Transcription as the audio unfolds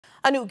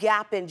A new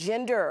gap in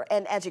gender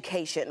and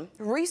education.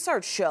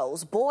 Research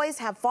shows boys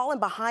have fallen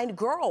behind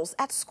girls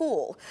at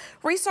school.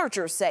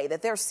 Researchers say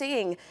that they're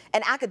seeing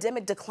an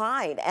academic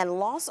decline and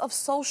loss of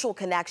social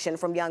connection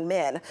from young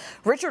men.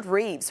 Richard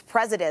Reeves,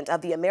 president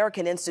of the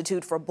American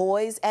Institute for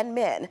Boys and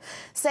Men,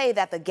 say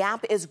that the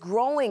gap is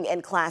growing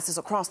in classes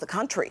across the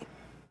country.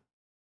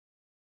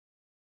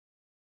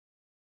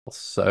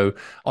 So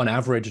on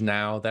average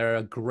now, they're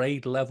a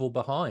grade level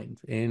behind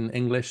in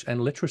English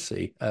and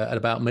literacy at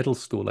about middle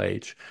school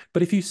age.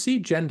 But if you see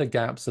gender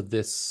gaps of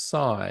this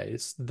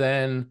size,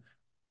 then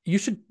you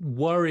should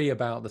worry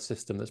about the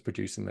system that's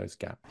producing those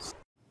gaps.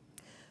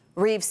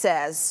 Reeves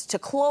says to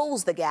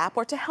close the gap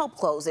or to help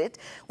close it,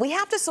 we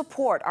have to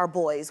support our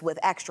boys with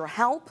extra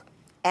help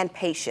and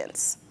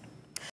patience.